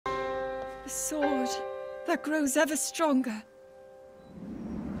sword that grows ever stronger.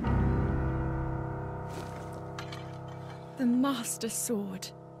 The Master Sword.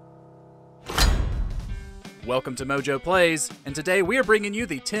 Welcome to MojoPlays, and today we are bringing you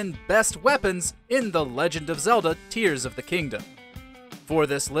the 10 best weapons in the Legend of Zelda Tears of the Kingdom. For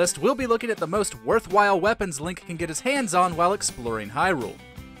this list, we'll be looking at the most worthwhile weapons Link can get his hands on while exploring Hyrule.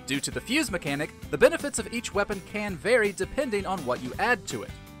 Due to the fuse mechanic, the benefits of each weapon can vary depending on what you add to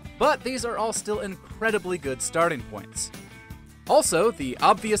it, but these are all still incredibly good starting points. Also, the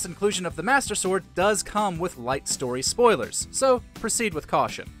obvious inclusion of the Master Sword does come with light story spoilers, so proceed with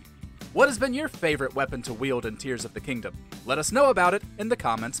caution. What has been your favorite weapon to wield in Tears of the Kingdom? Let us know about it in the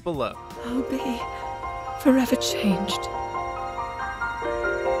comments below. I'll be forever changed.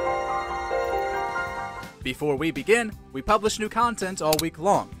 Before we begin, we publish new content all week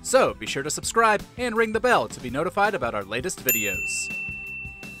long, so be sure to subscribe and ring the bell to be notified about our latest videos.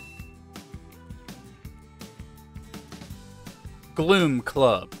 Gloom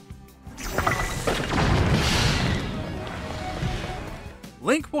Club.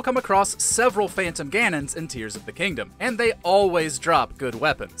 Link will come across several Phantom Ganons in Tears of the Kingdom, and they always drop good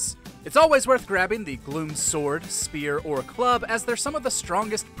weapons. It's always worth grabbing the Gloom Sword, Spear, or Club, as they're some of the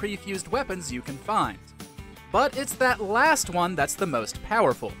strongest pre-fused weapons you can find. But it's that last one that's the most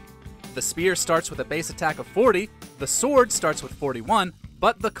powerful. The Spear starts with a base attack of 40, the Sword starts with 41,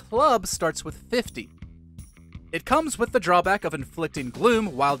 but the Club starts with 50. It comes with the drawback of inflicting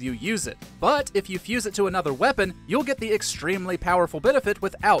gloom while you use it, but if you fuse it to another weapon, you'll get the extremely powerful benefit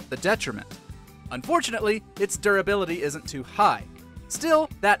without the detriment. Unfortunately, its durability isn't too high. Still,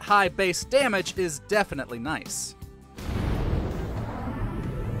 that high base damage is definitely nice.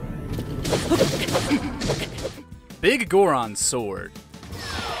 Biggoron Sword.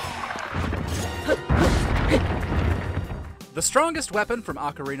 The strongest weapon from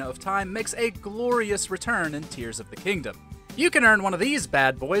Ocarina of Time makes a glorious return in Tears of the Kingdom. You can earn one of these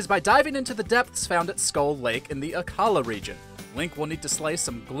bad boys by diving into the depths found at Skull Lake in the Akala region. Link will need to slay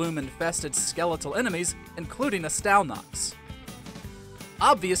some gloom-infested skeletal enemies, including a Stalnox.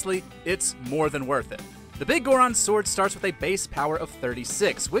 Obviously, it's more than worth it. The Biggoron Sword starts with a base power of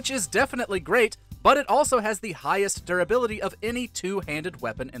 36, which is definitely great, but it also has the highest durability of any two-handed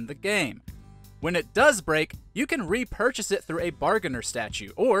weapon in the game. When it does break, you can repurchase it through a bargainer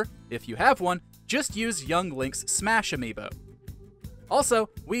statue, or, if you have one, just use Young Link's Smash amiibo. Also,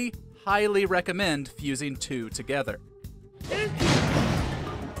 we highly recommend fusing two together.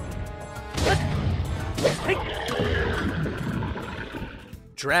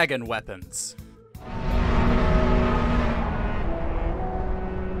 Dragon Weapons.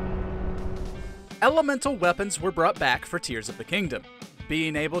 Elemental weapons were brought back for Tears of the Kingdom.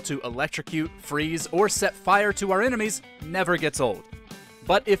 Being able to electrocute, freeze, or set fire to our enemies never gets old.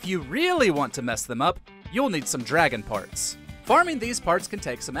 But if you really want to mess them up, you'll need some dragon parts. Farming these parts can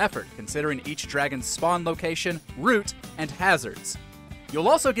take some effort, considering each dragon's spawn location, route, and hazards. You'll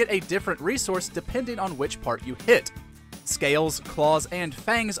also get a different resource depending on which part you hit. Scales, claws, and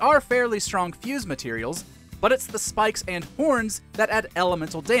fangs are fairly strong fuse materials, but it's the spikes and horns that add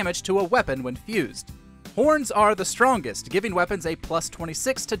elemental damage to a weapon when fused. Horns are the strongest, giving weapons a plus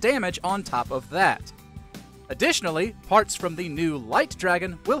 26 to damage on top of that. Additionally, parts from the new Light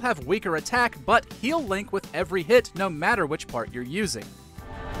Dragon will have weaker attack but heal Link with every hit no matter which part you're using.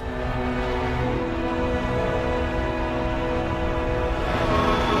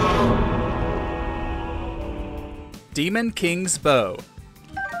 Demon King's Bow.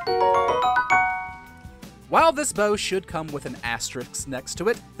 While this bow should come with an asterisk next to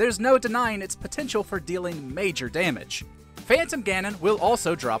it, there's no denying its potential for dealing major damage. Phantom Ganon will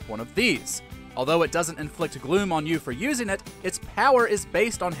also drop one of these. Although it doesn't inflict gloom on you for using it, its power is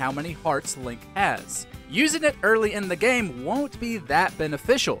based on how many hearts Link has. Using it early in the game won't be that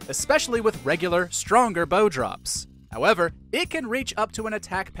beneficial, especially with regular, stronger bow drops. However, it can reach up to an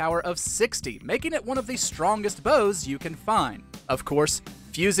attack power of 60, making it one of the strongest bows you can find. Of course,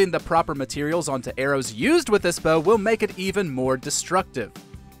 fusing the proper materials onto arrows used with this bow will make it even more destructive.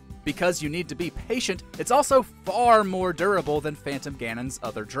 Because you need to be patient, it's also far more durable than Phantom Ganon's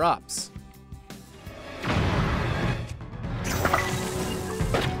other drops.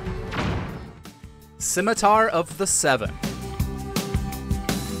 Scimitar of the Seven.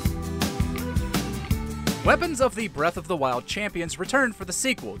 Weapons of the Breath of the Wild champions return for the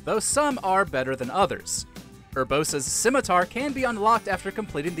sequel, though some are better than others. Urbosa's Scimitar can be unlocked after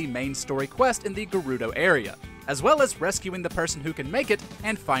completing the main story quest in the Gerudo area, as well as rescuing the person who can make it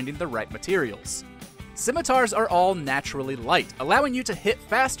and finding the right materials. Scimitars are all naturally light, allowing you to hit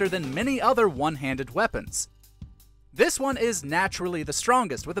faster than many other one-handed weapons. This one is naturally the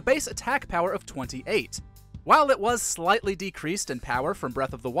strongest, with a base attack power of 28. While it was slightly decreased in power from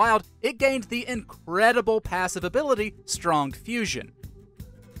Breath of the Wild, it gained the incredible passive ability, Strong Fusion.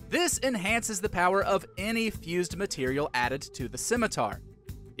 This enhances the power of any fused material added to the scimitar.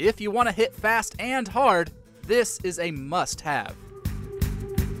 If you want to hit fast and hard, this is a must-have.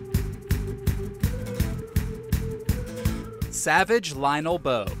 Savage Lynel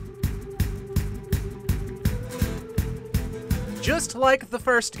Bow. Just like the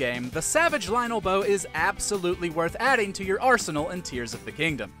first game, the Savage Lynel Bow is absolutely worth adding to your arsenal in Tears of the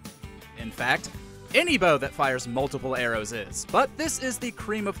Kingdom. In fact, any bow that fires multiple arrows is, but this is the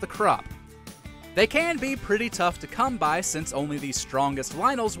cream of the crop. They can be pretty tough to come by since only the strongest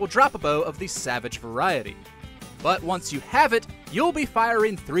Lynels will drop a bow of the Savage variety. But once you have it, you'll be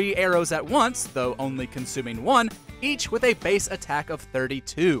firing 3 arrows at once, though only consuming 1, each with a base attack of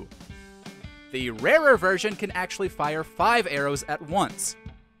 32. The rarer version can actually fire 5 arrows at once.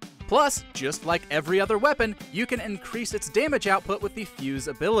 Plus, just like every other weapon, you can increase its damage output with the Fuse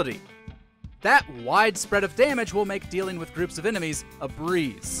ability. That wide spread of damage will make dealing with groups of enemies a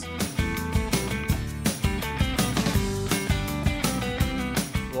breeze.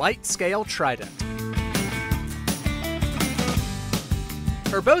 Lightscale Trident.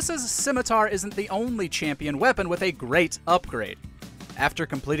 Urbosa's Scimitar isn't the only champion weapon with a great upgrade. After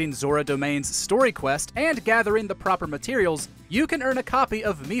completing Zora Domain's story quest and gathering the proper materials, you can earn a copy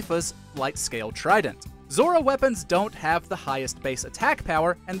of Mipha's Lightscale Trident. Zora weapons don't have the highest base attack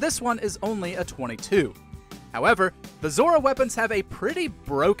power, and this one is only a 22. However, the Zora weapons have a pretty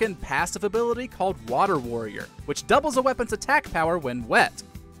broken passive ability called Water Warrior, which doubles a weapon's attack power when wet.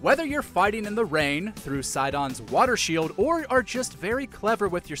 Whether you're fighting in the rain, through Sidon's Water Shield, or are just very clever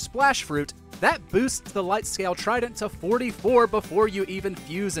with your Splash Fruit, that boosts the Lightscale Trident to 44 before you even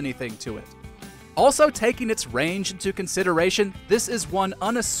fuse anything to it. Also taking its range into consideration, this is one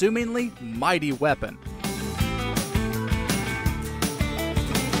unassumingly mighty weapon.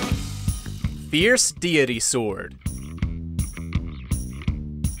 Fierce Deity Sword.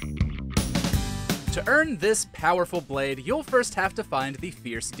 To earn this powerful blade, you'll first have to find the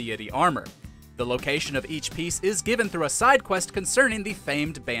Fierce Deity armor. The location of each piece is given through a side quest concerning the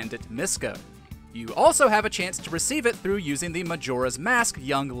famed bandit Misko. You also have a chance to receive it through using the Majora's Mask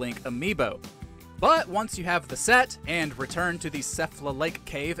Young Link amiibo. But once you have the set, and return to the Cephla Lake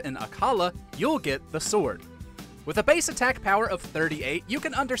Cave in Akala, you'll get the sword. With a base attack power of 38, you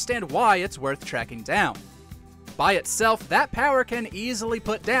can understand why it's worth tracking down. By itself, that power can easily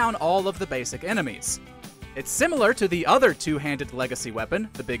put down all of the basic enemies. It's similar to the other two-handed legacy weapon,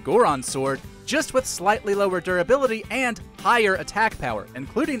 the Biggoron sword, just with slightly lower durability and higher attack power,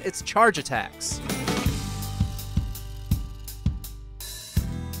 including its charge attacks.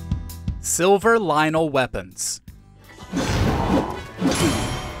 Silver Lynel Weapons.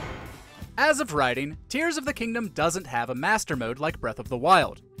 As of writing, Tears of the Kingdom doesn't have a master mode like Breath of the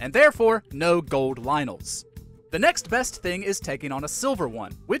Wild, and therefore no gold Lynels. The next best thing is taking on a silver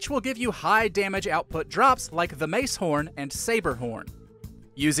one, which will give you high damage output drops like the Mace Horn and Saber Horn.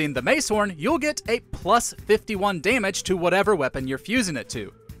 Using the Mace Horn, you'll get a plus 51 damage to whatever weapon you're fusing it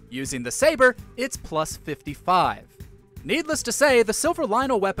to. Using the Saber, it's plus 55. Needless to say, the Silver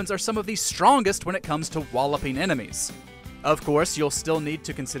Lynel weapons are some of the strongest when it comes to walloping enemies. Of course, you'll still need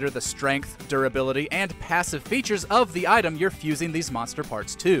to consider the strength, durability, and passive features of the item you're fusing these monster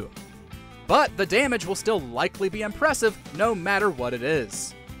parts to. But the damage will still likely be impressive no matter what it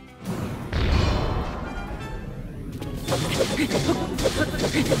is.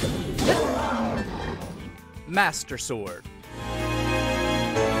 Master Sword.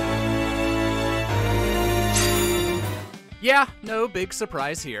 Yeah, no big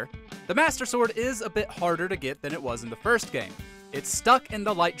surprise here. The Master Sword is a bit harder to get than it was in the first game. It's stuck in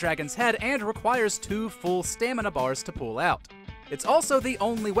the Light Dragon's head and requires 2 full stamina bars to pull out. It's also the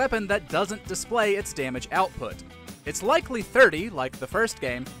only weapon that doesn't display its damage output. It's likely 30, like the first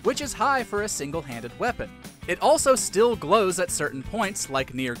game, which is high for a single-handed weapon. It also still glows at certain points,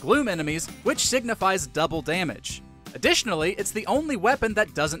 like near gloom enemies, which signifies double damage. Additionally, it's the only weapon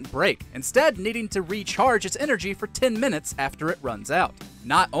that doesn't break, instead needing to recharge its energy for 10 minutes after it runs out.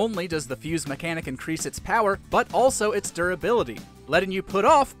 Not only does the fuse mechanic increase its power, but also its durability, letting you put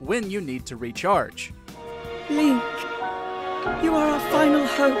off when you need to recharge. Link, you are our final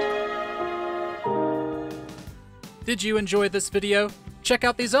hope. Did you enjoy this video? Check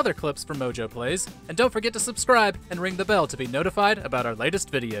out these other clips from MojoPlays, and don't forget to subscribe and ring the bell to be notified about our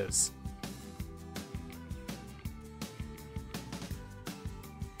latest videos.